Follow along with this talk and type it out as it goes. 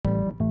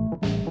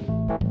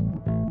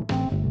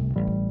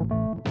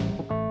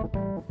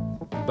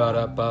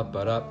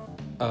Ba-da-ba-ba-da.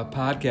 A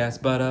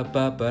podcast,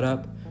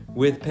 ba-da-ba-ba-da.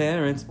 With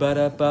parents,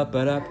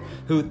 ba-da-ba-ba-da.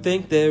 Who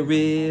think they're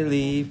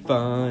really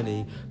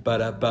funny.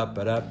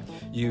 Ba-da-ba-ba-da.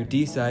 You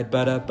decide,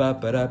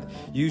 ba-da-ba-ba-da.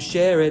 You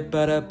share it,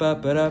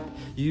 ba-da-ba-ba-da.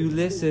 You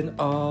listen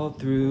all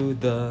through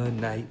the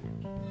night.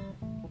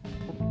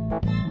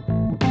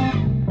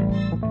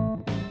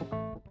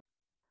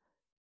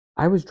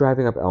 I was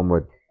driving up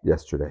Elmwood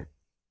yesterday,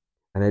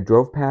 and I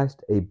drove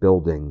past a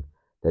building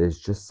that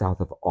is just south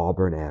of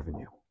Auburn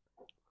Avenue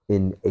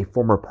in a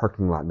former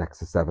parking lot next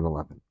to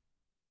 7-Eleven.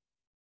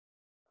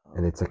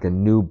 And it's like a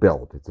new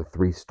build. It's a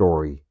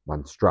 3-story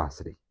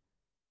monstrosity.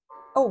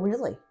 Oh,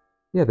 really?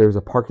 Yeah, there's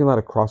a parking lot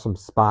across from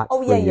Spot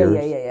Oh, for years.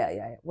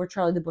 yeah. Where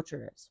Charlie the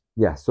Butcher is.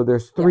 Yeah, so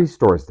there's 3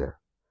 stores there.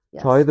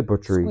 Yes. Charlie the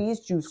Butchery,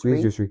 Squeeze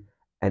Juicery,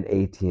 and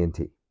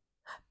AT&T.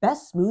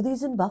 Best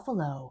smoothies in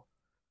Buffalo.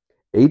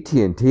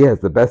 AT&T has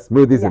the best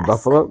smoothies in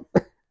Buffalo.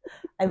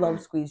 I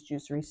love Squeeze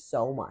Juicery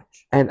so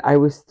much. And I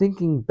was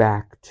thinking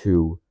back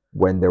to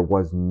when there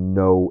was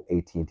no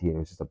AT&T and it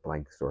was just a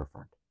blank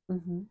storefront.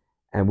 Mm-hmm.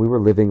 And we were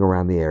living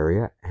around the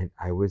area, and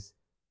I was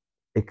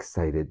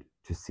excited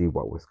to see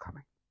what was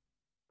coming.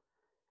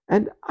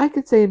 And I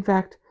could say, in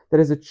fact, that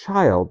as a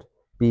child,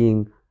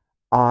 being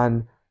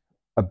on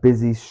a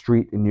busy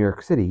street in New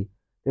York City,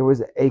 there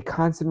was a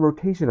constant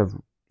rotation of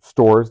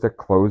stores that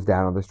closed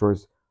down, other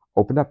stores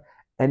opened up.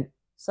 And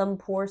some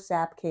poor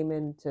sap came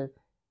in to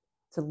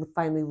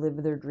finally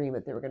live their dream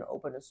that they were going to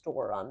open a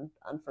store on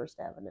First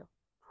Avenue.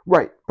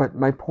 Right, but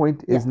my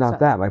point is not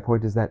that. My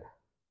point is that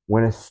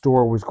when a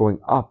store was going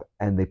up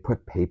and they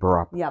put paper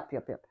up, Yep.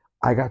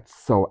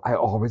 I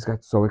always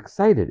got so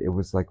excited. It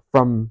was like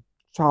from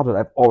childhood,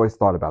 I've always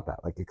thought about that,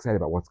 like excited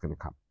about what's going to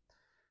come.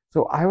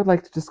 So I would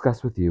like to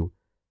discuss with you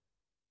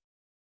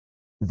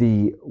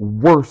the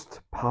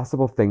worst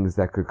possible things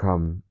that could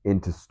come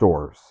into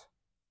stores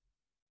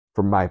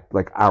from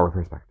our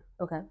perspective.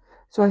 Okay.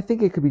 So I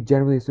think it could be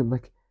generally assumed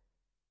like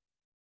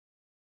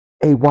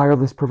a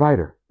wireless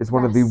provider is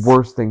one of the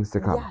worst things to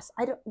come. Yes,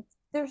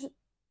 there's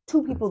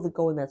 2 people that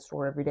go in that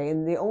store every day,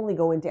 and they only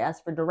go in to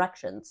ask for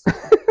directions.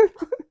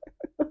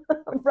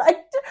 Right?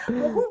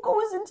 Well, who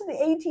goes into the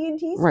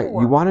AT&T store? Right.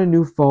 You want a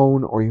new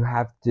phone, or you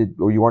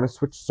want to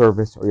switch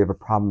service, or you have a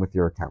problem with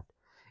your account.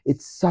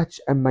 It's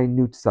such a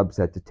minute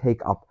subset to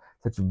take up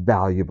such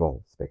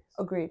valuable space.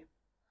 Agreed.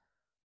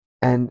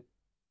 And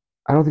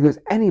I don't think there's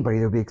anybody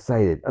that would be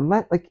excited,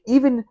 unless,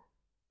 even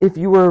if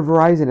you were a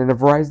Verizon and a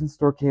Verizon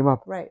store came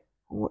up. Right.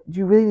 Do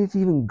you really need to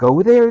even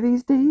go there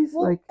these days?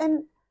 Well,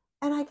 and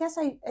I guess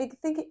I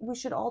think we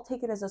should all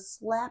take it as a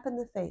slap in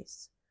the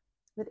face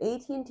that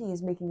AT&T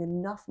is making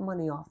enough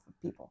money off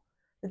of people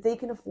that they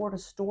can afford a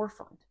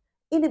storefront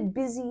in a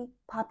busy,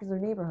 popular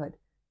neighborhood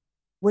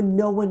when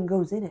no one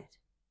goes in it.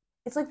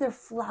 It's like they're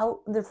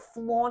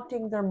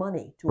flaunting their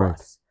money to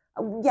us.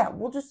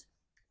 We'll just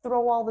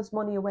throw all this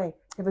money away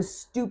to have a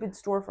stupid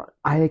storefront.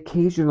 I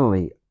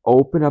occasionally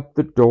open up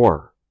the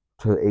door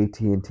to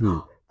AT&T.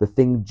 The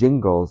thing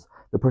jingles.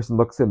 The person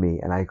looks at me,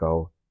 and I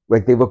go,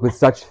 they look with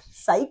such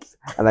psych,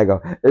 and I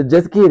go,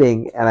 just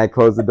kidding, and I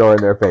close the door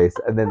in their face,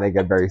 and then they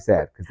get very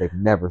sad because they've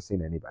never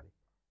seen anybody.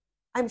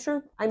 I'm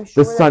sure.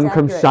 The sun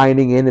comes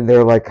shining in, and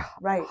they're like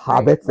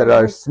hobbits that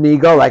are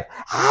Smeagol,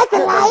 the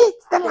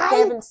lights. They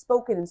haven't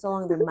spoken in so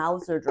long; their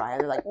mouths are dry,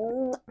 and they're like,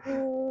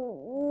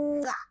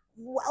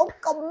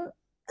 welcome.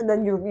 And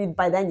then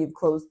by then you've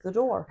closed the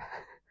door.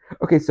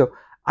 Okay, so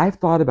I've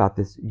thought about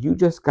this. You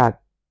just got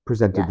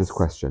presented this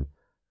question,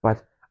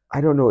 but I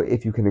don't know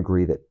if you can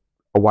agree that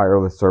a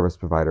wireless service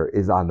provider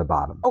is on the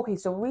bottom. Okay,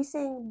 so are we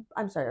saying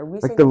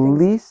the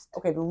least?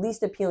 Okay, the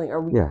least appealing.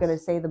 Are we going to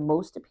say the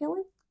most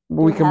appealing?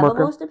 Well, we can work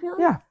the most appealing?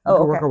 Yeah, we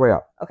can work our way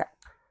up. Okay.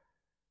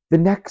 The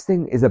next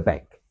thing is a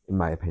bank, in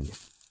my opinion.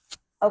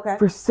 Okay.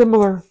 For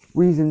similar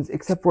reasons,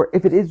 except for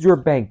if it is your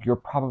bank, you're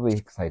probably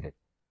excited.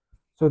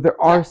 So there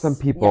are some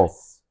people,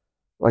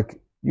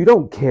 you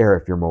don't care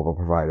if your mobile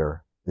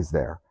provider is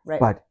there. Right.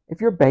 But if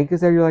your bank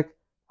is there, you're like,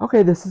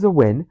 okay, this is a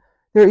win.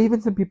 There are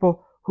even some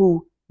people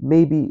who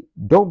maybe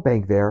don't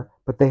bank there,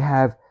 but they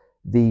have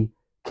the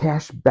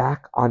cash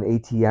back on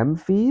ATM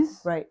fees.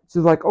 Right.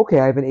 So like, okay,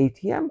 I have an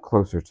ATM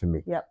closer to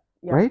me. Yep.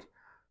 Right?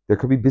 There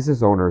could be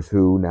business owners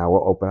who now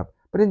will open up.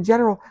 But in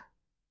general,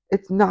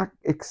 it's not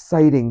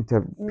exciting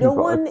to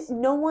people.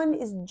 No one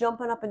is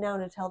jumping up and down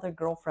to tell their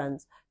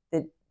girlfriends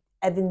that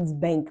Evans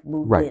Bank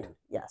moved in.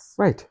 Yes.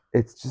 Right.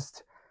 It's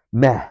just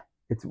meh.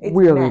 It's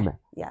really meh.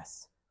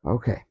 Yes.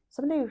 Okay.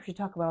 Someday we should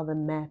talk about all the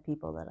meh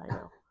people that I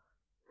know.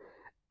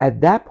 At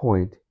that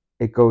point,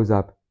 it goes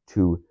up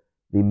to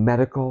the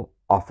medical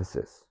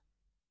offices.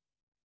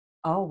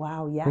 Oh,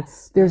 wow,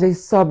 yes. There's a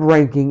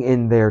sub-ranking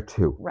in there,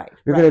 too. Right.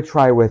 You're going to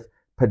try with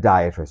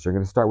podiatrists. You're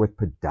going to start with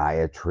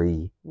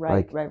podiatry.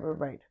 Right.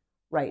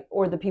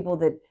 Or the people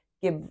that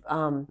give,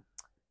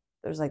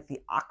 there's the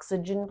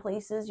oxygen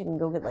places. You can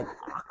go get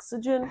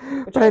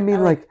oxygen. But I mean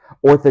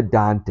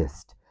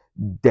orthodontist,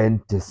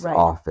 dentist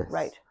office.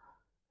 Right.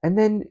 And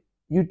then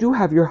you do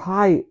have your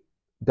high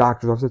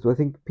doctor's offices, I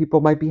think people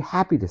might be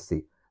happy to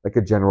see, like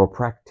a general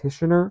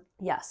practitioner.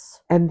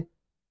 Yes. And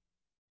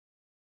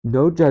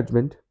No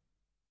judgment.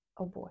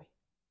 Oh boy.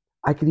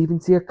 I could even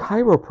see a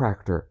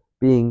chiropractor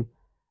being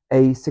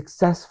a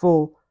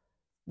successful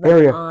Like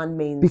area on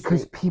Main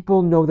because Street.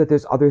 people know that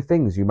there's other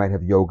things. You might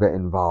have yoga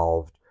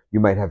involved. You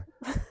might have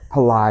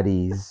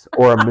Pilates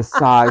or a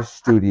massage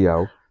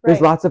studio. Right.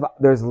 There's lots of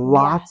Yes.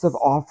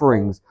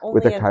 offerings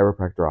with a Only at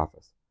chiropractor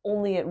office.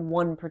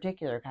 one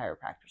particular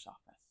chiropractor's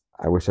office.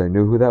 I wish I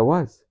knew who that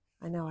was.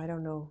 I know, I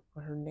don't know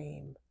what her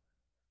name,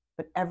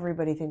 but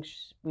everybody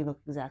thinks we look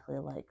exactly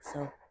alike.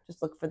 So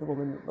just look for the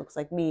woman that looks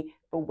like me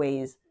but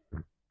weighs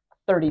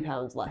 30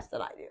 pounds less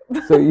than I do.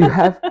 So you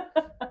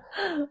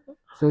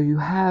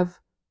have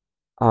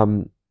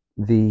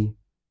the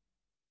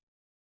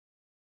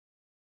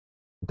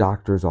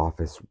doctor's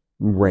office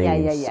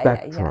range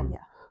spectrum. Yeah.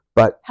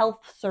 But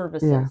Health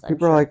services, yeah, I'm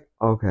people sure. are like,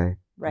 okay.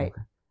 Right,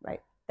 Okay.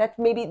 right. That's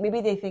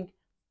maybe they think,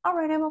 all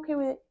right, I'm okay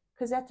with it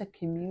because that's a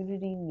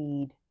community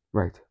need.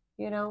 Right.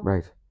 You know?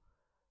 Right.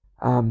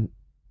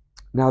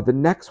 Now the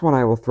next one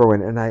I will throw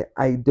in, and I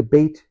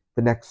debate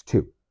the next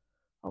two.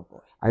 Oh boy.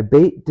 I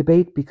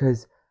debate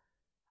because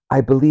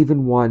I believe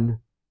in one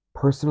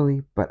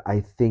personally, but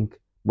I think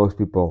most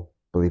people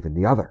believe in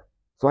the other.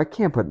 So I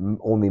can't put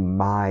only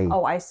my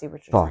Oh, I see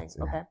what you're thoughts saying.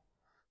 in Okay. that.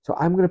 So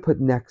I'm going to put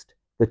next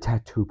the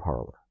tattoo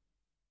parlor.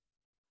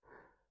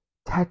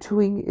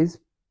 Tattooing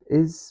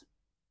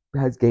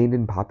has gained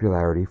in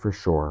popularity for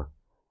sure,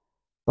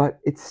 but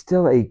it's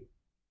still a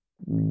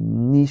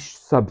niche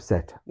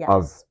subset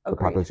of the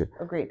population.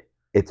 Agreed.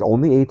 It's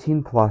only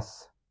 18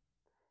 plus,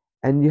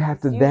 and you have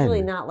It's to usually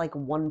then not like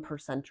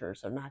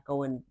 1%ers are not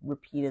going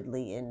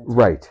repeatedly in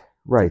right.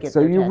 to get So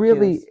their you tattoos.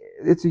 really,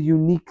 it's a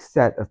unique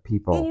set of And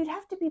people. you'd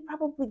have to be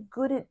probably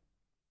good at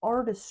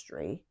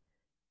artistry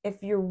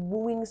if you're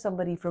wooing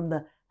somebody from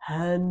the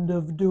hand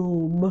of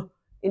doom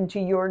into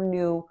your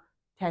new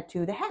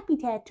tattoo, the happy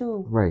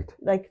tattoo. Right.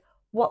 Like,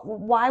 what?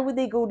 Why would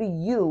they go to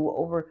you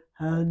over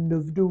hand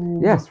of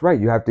doom? Yes, right.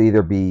 You have to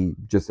either be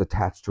just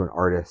attached to an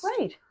artist.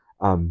 Right.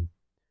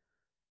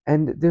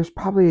 And there's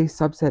probably a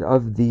subset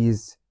of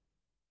these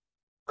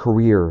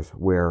careers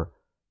where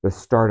the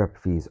startup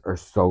fees are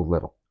so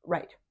little.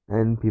 Right.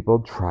 And people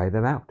try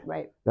them out.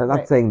 Right. I'm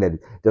not saying that it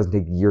doesn't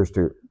take years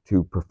to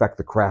perfect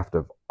the craft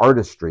of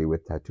artistry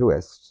with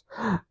tattooists.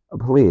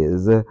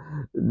 Please,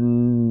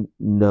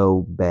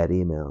 no bad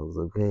emails,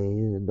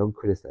 okay? Don't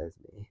criticize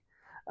me.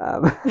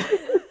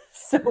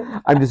 So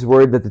I'm just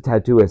worried that the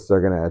tattooists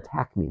are going to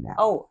attack me now.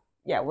 Oh,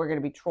 yeah, we're going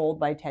to be trolled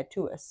by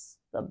tattooists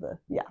of the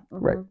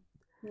Right.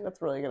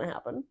 That's really going to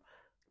happen.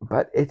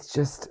 But it's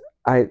just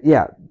I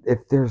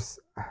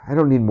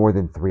don't need more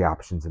than 3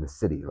 options in a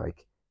city.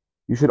 Like,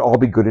 you should all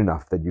be good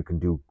enough that you can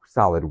do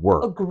solid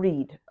work.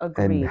 Agreed.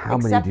 And how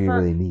many do you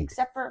really need?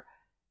 Except for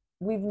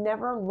we've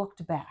never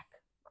looked back,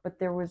 but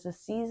there was a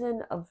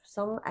season of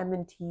some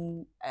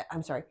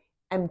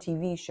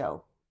MTV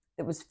show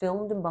that was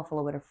filmed in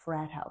Buffalo at a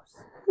frat house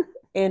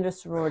and a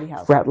sorority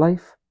house. Frat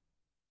life?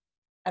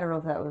 I don't know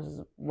if that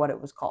was what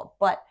it was called,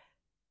 but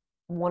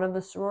one of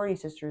the sorority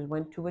sisters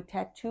went to a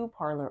tattoo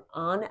parlor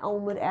on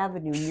Elmwood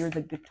Avenue near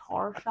the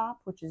guitar shop,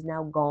 which is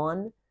now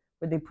gone,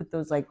 where they put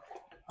those like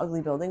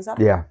ugly buildings up.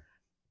 Yeah.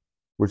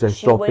 Which I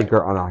still think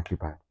are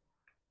unoccupied.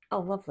 Oh,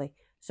 lovely.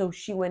 So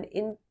she went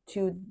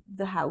into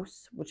the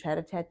house, which had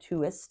a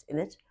tattooist in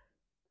it,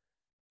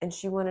 and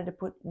she wanted to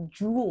put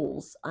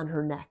jewels on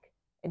her neck.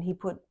 And he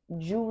put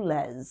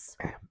Jules.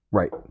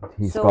 Right.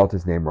 He spelled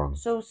his name wrong.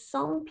 So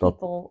some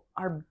people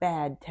are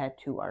bad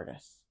tattoo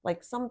artists.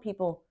 Like, some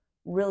people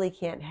really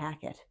can't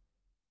hack it.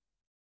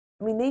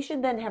 I mean, they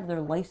should then have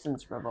their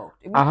license revoked.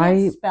 If you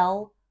can't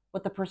spell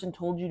what the person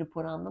told you to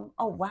put on them,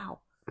 oh, wow,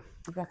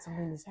 you've got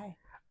something to say.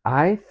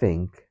 I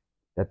think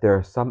that there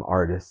are some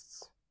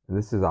artists, and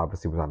this is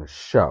obviously was on a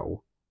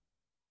show,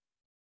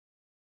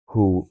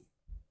 who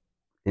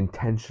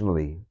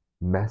intentionally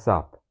mess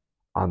up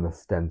on the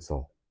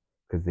stencil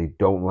because they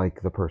don't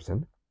like the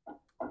person.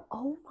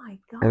 Oh my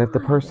God. And if the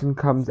person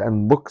comes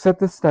and looks at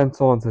the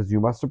stencil and says,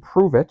 you must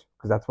approve it,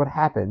 because that's what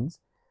happens,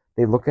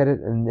 they look at it,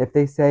 and if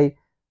they say,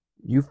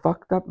 you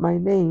fucked up my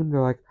name,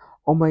 they're like,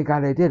 oh my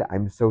God, I did.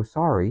 I'm so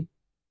sorry.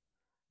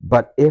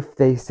 But if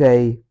they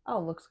say, oh,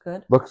 looks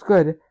good,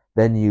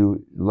 then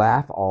you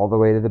laugh all the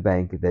way to the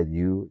bank that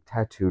you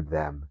tattooed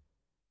them,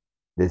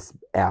 this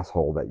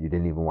asshole that you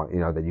didn't even want,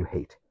 that you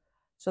hate.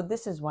 So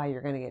this is why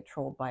you're going to get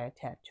trolled by a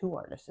tattoo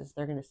artist, is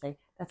they're going to say,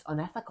 that's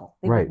unethical.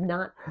 They right. would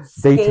not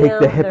They take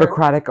the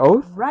Hippocratic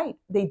Oath? Right.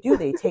 They do.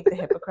 They take the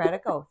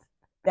Hippocratic Oath.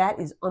 That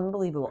is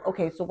unbelievable.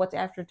 Okay, so what's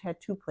after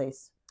tattoo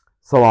place?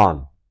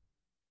 Salon.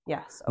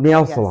 Yes. Okay,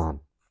 Nail salon.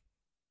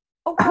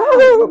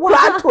 Oh, wow.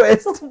 Plot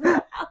twist.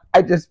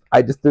 I just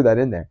threw that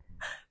in there.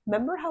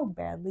 Remember how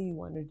badly you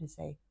wanted to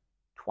say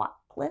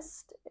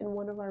twatplist in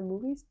one of our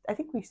movies? I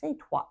think we say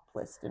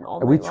twatplist in all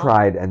the We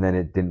tried, and then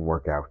it didn't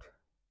work out.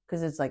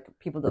 Because it's like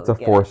people don't get it.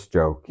 It's a forced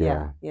joke,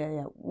 yeah.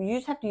 Yeah. You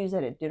just have to use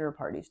that at dinner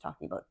parties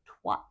talking about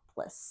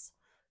twatplist.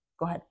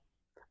 Go ahead.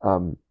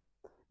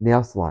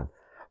 Nail salon.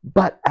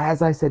 But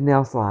as I said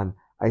nail salon,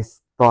 I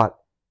thought,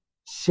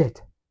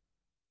 shit,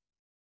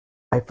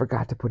 I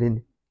forgot to put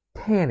in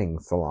tanning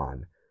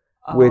salon.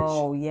 which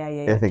Oh, yeah,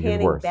 yeah, I yeah. think is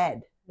Tanning worse.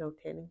 bed. No,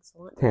 tanning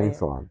salon. Yeah, Tanning yeah.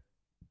 salon.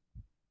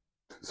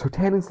 So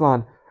tanning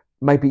salon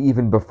might be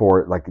even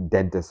before like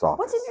dentist's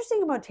What's office.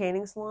 interesting about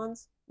tanning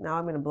salons? Now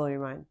I'm going to blow your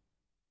mind.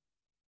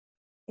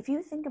 If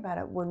you think about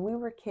it, when we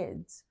were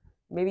kids,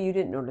 maybe you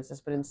didn't notice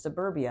this, but in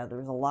suburbia, there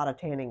was a lot of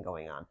tanning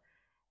going on.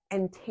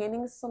 And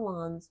tanning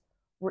salons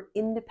were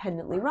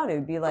independently run. It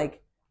would be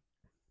like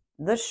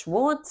the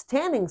Schwartz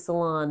Tanning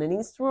Salon in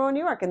East Row, New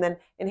York. And then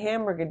in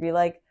Hamburg, it'd be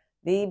like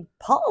the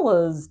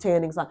Paula's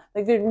Tanning Salon.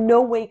 Like they're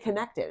no way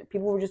connected.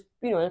 People were just,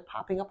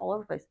 popping up all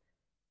over the place.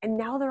 And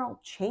now they're all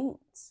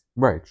chains.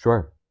 Right,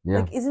 sure. Yeah.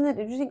 Like, isn't it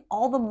interesting?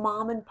 All the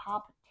mom and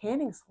pop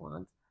tanning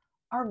salons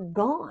are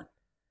gone.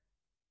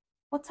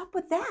 What's up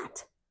with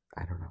that?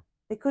 I don't know.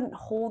 They couldn't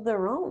hold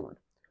their own.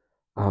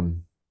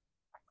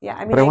 Yeah,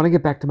 I mean, but I want to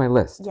get back to my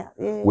list, yeah.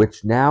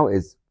 which now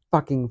is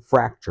fucking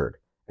fractured,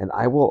 and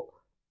I will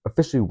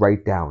officially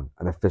write down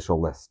an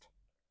official list,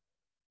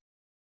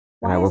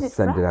 and Why I will is it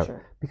send fractured? it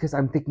out because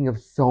I'm thinking of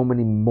so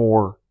many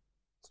more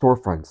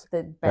storefronts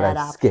The that bad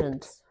I've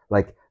options. skipped,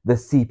 like the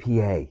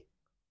CPA,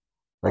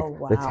 like Oh,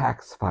 wow. the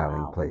tax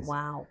filing place,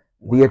 Wow.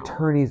 the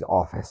attorney's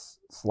office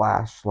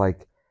 /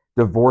 like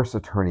divorce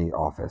attorney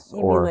office,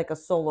 You mean like a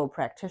solo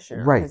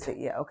practitioner? Right.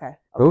 Yeah, okay.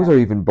 Those are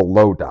even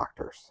below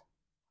doctors.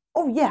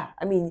 Oh, yeah.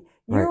 I mean,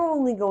 you're Right.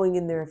 only going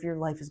in there if your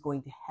life is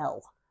going to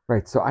hell.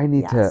 Right. So I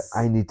need Yes.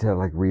 to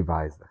like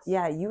revise this.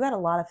 Yeah, you got a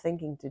lot of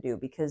thinking to do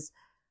because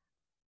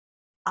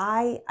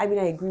I mean,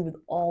 I agree with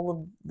all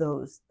of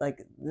those.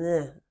 Like,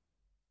 ugh.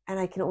 And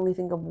I can only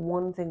think of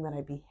one thing that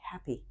I'd be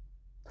happy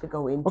to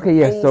go into. Okay,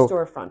 yeah, Any so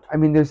storefront. I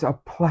mean, there's a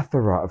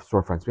plethora of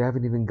storefronts. We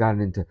haven't even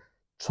gotten into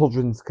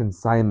children's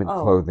consignment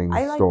clothing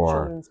I like store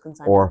children's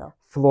consignment, or though.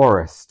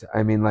 florist.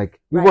 I mean,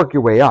 like you Right. work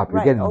your way up, you're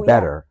Right. getting Oh,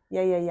 better.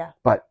 Yeah.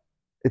 But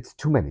it's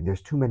too many.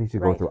 There's too many to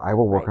go Right. through. I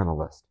will work Right. on a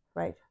list.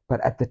 Right. But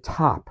at the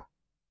top,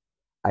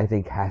 I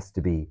think has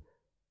to be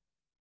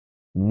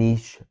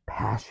niche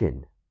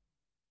passion,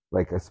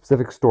 like a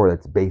specific store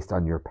that's based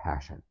on your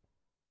passion.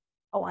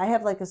 Oh, I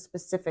have like a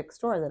specific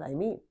store that I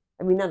mean.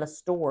 I mean, not a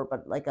store,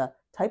 but like a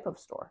type of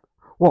store.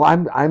 Well,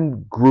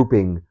 I'm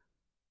grouping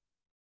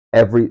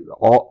a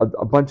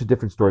bunch of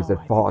different stores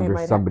that fall under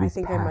somebody's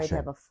passion. I think I might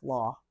have a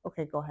flaw.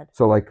 Okay, go ahead.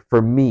 So, like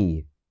for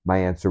me, my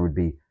answer would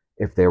be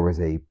if there was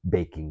a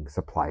baking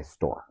supply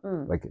store,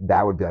 like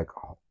that would be like,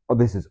 oh,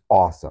 this is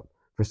awesome.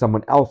 For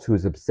someone else who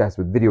is obsessed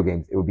with video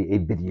games, it would be a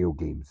video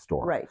game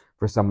store. Right.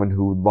 For someone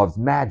who loves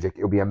magic,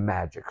 it would be a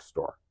magic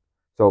store.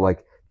 So,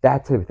 like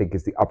that type of thing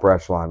is the upper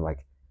echelon,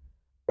 like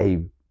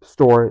a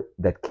store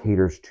that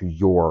caters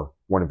to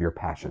one of your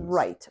passions.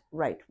 Right.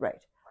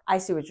 I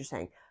see what you're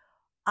saying.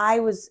 I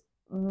was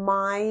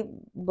my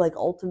like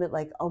ultimate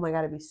like, oh my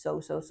God, I'd be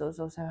so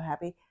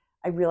happy.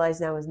 I realize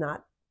now is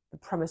not the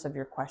premise of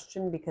your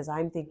question because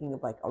I'm thinking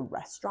of like a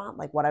restaurant,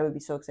 like what I would be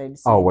so excited to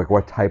see. Oh, like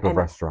what type of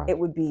restaurant? It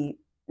would be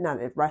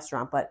not a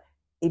restaurant, but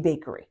a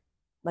bakery,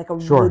 like a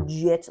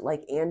legit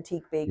like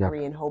antique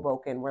bakery in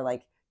Hoboken where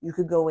like you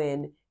could go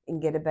in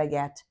and get a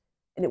baguette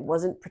and it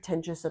wasn't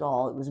pretentious at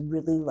all. It was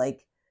really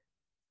like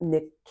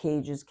Nick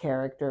Cage's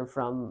character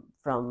from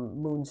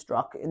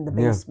Moonstruck in the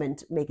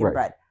basement making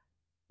bread.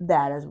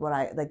 That is what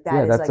I like.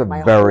 That is like my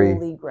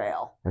holy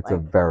grail. That's a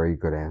very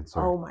good answer.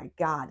 Oh my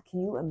God.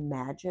 Can you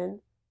imagine?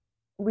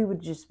 We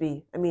would just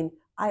be, I mean,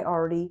 I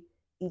already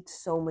eat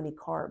so many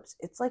carbs.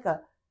 It's like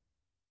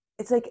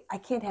I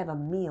can't have a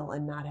meal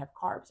and not have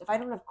carbs. If I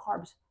don't have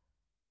carbs,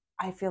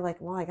 I feel like,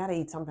 well, I got to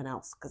eat something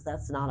else because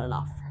that's not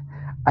enough.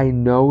 I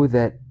know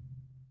that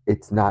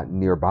it's not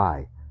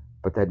nearby,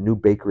 but that new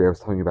bakery I was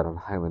telling you about on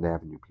Highland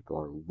Avenue, people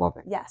are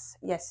loving. Yes.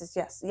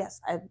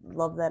 I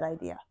love that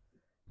idea.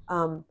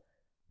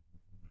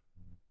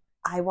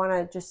 I want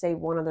to just say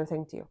one other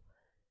thing to you.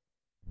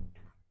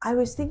 I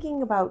was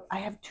thinking about, I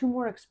have two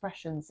more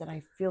expressions that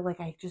I feel like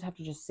I just have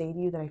to just say to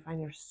you that I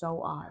find are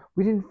so odd.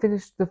 We didn't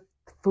finish the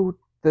food,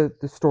 the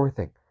store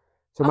thing.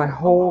 So my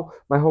whole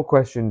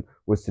question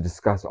was to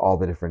discuss all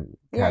the different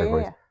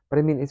categories. Yeah. But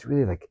I mean, it's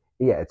really like,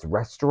 it's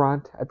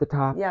restaurant at the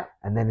top. Yeah.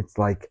 And then it's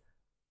like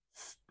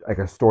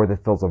a store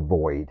that fills a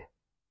void.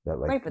 That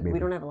like right, but we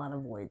don't have a lot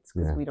of voids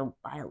because we don't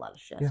buy a lot of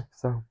shit. Yeah,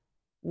 so.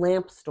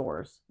 Lamp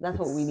stores. That's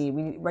what we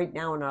need. Right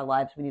now in our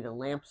lives, we need a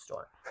lamp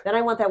store. Then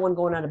I want that one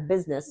going out of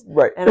business.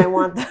 Right. And I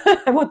want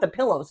the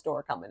pillow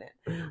store coming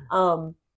in.